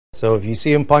So if you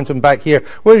see him, point him back here.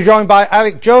 We're joined by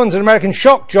Alec Jones, an American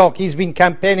shock jock. He's been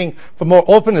campaigning for more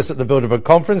openness at the Bilderberg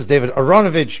conference. David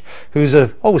Aronovich, who's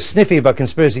always sniffy about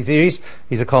conspiracy theories.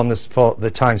 He's a columnist for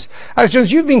The Times. Alec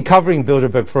Jones, you've been covering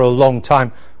Bilderberg for a long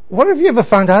time. What have you ever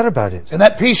found out about it? In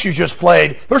that piece you just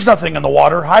played, there's nothing in the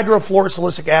water.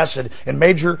 Hydrofluorosilicic acid in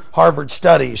major Harvard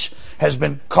studies has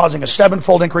been causing a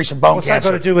 7-fold increase in bone cancer. What's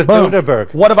that got to do with Boom.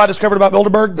 Bilderberg? What have I discovered about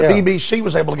Bilderberg? The BBC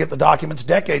was able to get the documents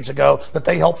decades ago that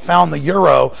they helped found the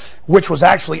Euro, which was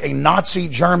actually a Nazi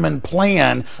German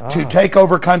plan to take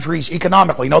over countries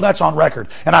economically. No, that's on record.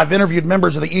 And I've interviewed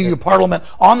members of the EU Parliament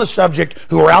on the subject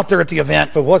who were out there at the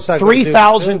event. But what's that?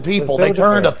 3,000 people. They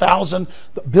turned 1,000.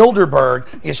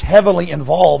 Bilderberg is heavily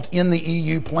involved in the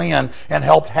EU plan and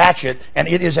helped hatch it, and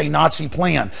it is a Nazi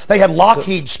plan. They had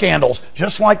Lockheed scandals,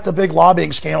 just like the big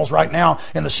lobbying scandals right now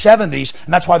in the 70s,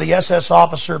 and that's why the SS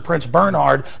officer, Prince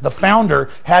Bernhard, the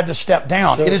founder, had to step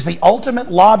down. It is the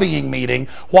ultimate lobbying meeting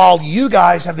while you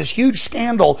guys have this huge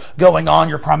scandal going on.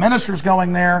 Your prime minister's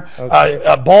going there.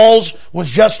 Balls was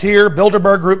just here,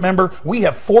 Bilderberg group member. We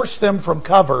have forced them from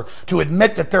cover to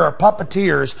admit that there are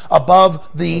puppeteers above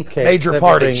the major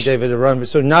parties. David Aronovich.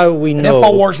 So now we know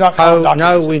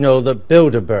now we know that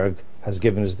Bilderberg has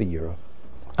given us the euro.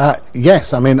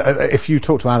 Yes, I mean, if you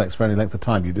talk to Alex for any length of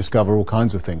time, you discover all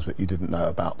kinds of things that you didn't know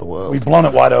about the world. We've blown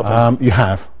it wide open. You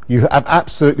have. You have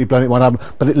absolutely blown it wide open.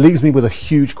 But it leaves me with a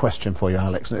huge question for you,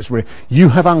 Alex. And it's really, you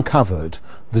have uncovered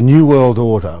the New World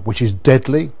Order, which is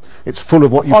deadly. It's full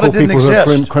of what you call people who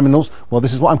are criminals. Well,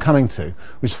 this is what I'm coming to.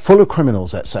 It's full of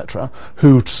criminals, etc.,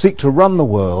 who seek to run the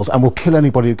world and will kill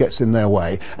anybody who gets in their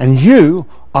way. And you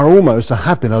are almost,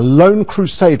 have been, a lone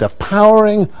crusader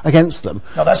powering against them.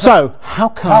 So how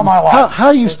come? How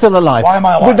are you still alive? Why am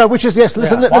I alive? Well, no, which is yes.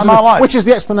 Listen, why am I alive? Which is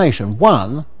the explanation?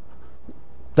 One,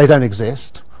 they don't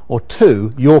exist. Or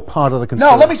two, you're part of the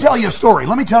conspiracy. No, let me tell you a story.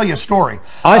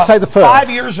 I say the first. 5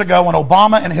 years ago when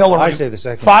Obama and Hillary... I say the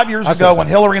second. 5 years ago when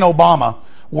Hillary and Obama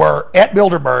were at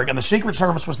Bilderberg and the Secret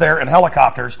Service was there in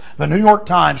helicopters, the New York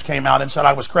Times came out and said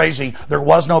I was crazy. There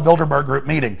was no Bilderberg group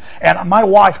meeting. And my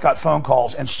wife got phone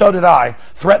calls, and so did I,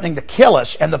 threatening to kill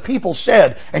us. And the people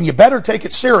said, and you better take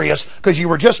it serious because you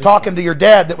were just talking to your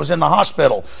dad that was in the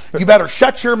hospital. You better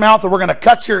shut your mouth or we're going to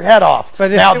cut your head off.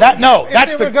 But now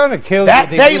if they were going to kill you,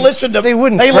 they listen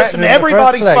to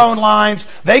everybody's phone lines.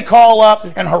 They call up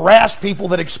and harass people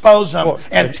that expose them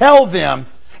and tell them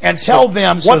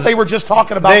what they were just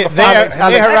talking about. They harass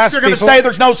people. You're going to say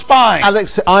there's no spying.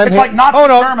 Alex, it's like Nazi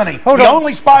Germany. You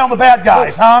only spy on the bad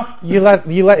guys, huh? You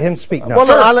let him speak now. Well,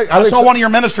 sure. Alex, I saw one of your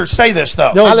ministers say this,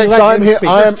 though. No, Alex, I'm here.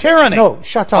 There's tyranny. No,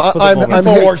 shut up.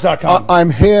 Infowars.com. I'm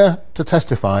here to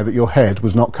testify that your head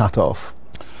was not cut off.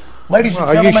 Ladies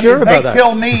and gentlemen, if they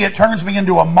kill me, it turns me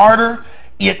into a martyr.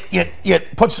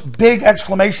 It puts big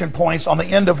exclamation points on the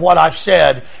end of what I've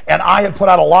said, and I have put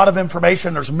out a lot of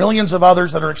information. There's millions of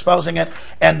others that are exposing it.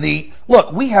 And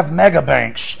look, we have mega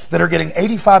banks that are getting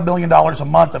 $85 billion a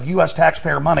month of U.S.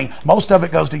 taxpayer money. Most of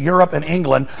it goes to Europe and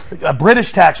England.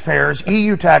 British taxpayers,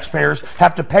 EU taxpayers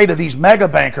have to pay to these mega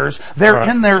bankers. They're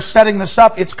in there setting this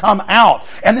up. It's come out.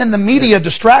 And then the media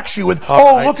distracts you with,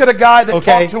 look at a guy that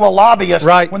talked to a lobbyist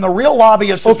when the real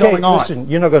lobbyist is going on. Listen,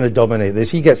 you're not going to dominate this.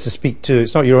 He gets to speak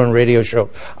to... It's not your own radio show.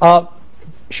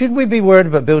 Should we be worried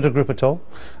about Bilderberg Group at all?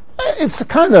 It's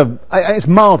kind of, it's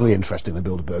mildly interesting, the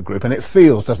Bilderberg Group, and it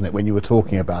feels, doesn't it, when you were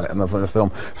talking about it in the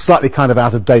film, slightly kind of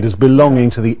out of date as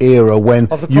belonging to the era when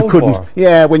you couldn't,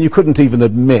 when you couldn't even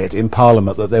admit in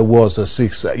Parliament that there was a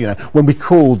secret, you know, when we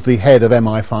called the head of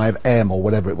MI5M or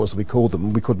whatever it was that we called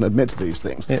them, we couldn't admit to these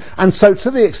things. And so to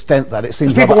the extent that it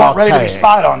seems people weren't ready to be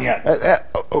spied on yet.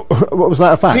 What was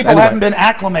that a fact? People hadn't been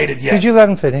acclimated yet. Did you let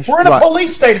him finish? We're in a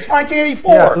police state. It's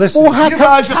 1984. Listen, you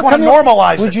guys just want to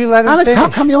normalize it. Would you let him Alex, finish? how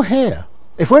come you're here?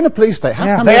 If we're in a police state,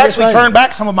 how come they actually turned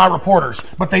back some of my reporters,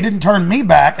 but they didn't turn me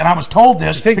back, and I was told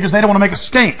this because they don't want to make a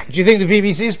stink. Do you think the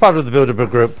BBC is part of the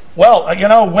Bilderberg Group? Well, you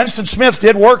know, Winston Smith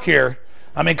did work here.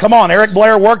 I mean, come on, Eric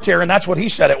Blair worked here, and that's what he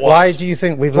said it was. Why do you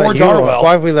think we've let you on?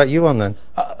 Why have we let you on then?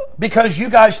 Because you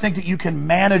guys think that you can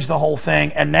manage the whole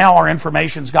thing, and now our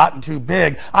information's gotten too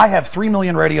big. I have 3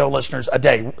 million radio listeners a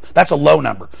day. That's a low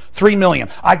number. 3 million.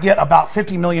 I get about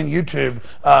 50 million YouTube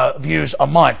views a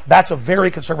month. That's a very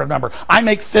conservative number. I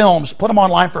make films, put them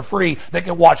online for free, that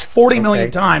get watched 40 million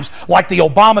times, like the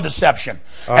Obama deception.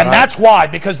 That's why,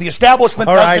 because the establishment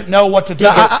doesn't know what to do.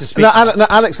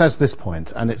 Alex has this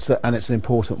point, and it's an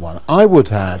important one. I would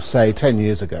have, say, 10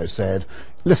 years ago said,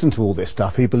 listen to all this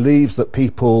stuff. He believes that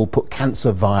people put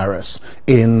cancer virus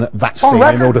in vaccine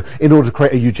in order to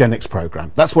create a eugenics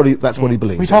program. That's what he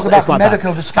believes. We talk about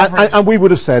medical discoveries, and we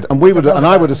would have said,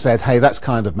 I would have said, hey, that's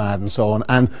kind of mad and so on.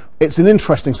 And it's an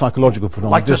interesting psychological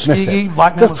phenomenon. Like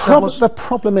the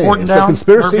problem is that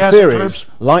conspiracy theories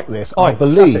like this are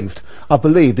believed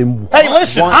in. Hey,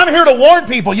 listen, I'm here to warn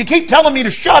people. You keep telling me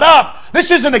to shut up.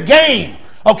 This isn't a game.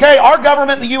 Okay, our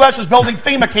government in the U.S. is building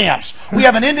FEMA camps. We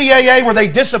have an NDAA where they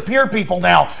disappear people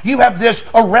now. You have this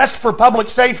arrest for public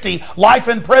safety, life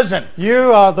in prison.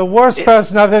 You are the worst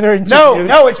person I've ever interviewed.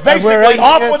 No, it's basically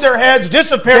off with their heads,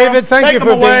 disappear David, them, thank you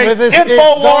for being with us.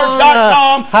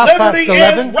 Infowars.com. It's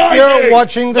 11:30. You're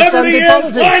watching the Sunday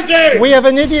Politics. We have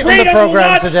an idiot on the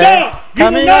program today.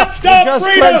 Coming up in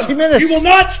just 20 minutes. You will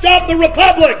not stop the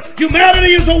Republic.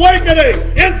 Humanity is awakening.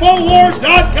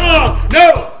 Infowars.com.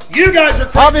 No. You guys are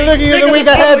crazy. I'll be looking at the week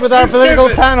ahead with our political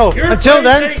panel. Until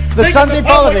then, the Sunday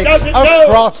Politics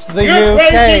across the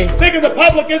UK. Thinking the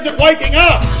public isn't waking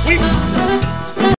up.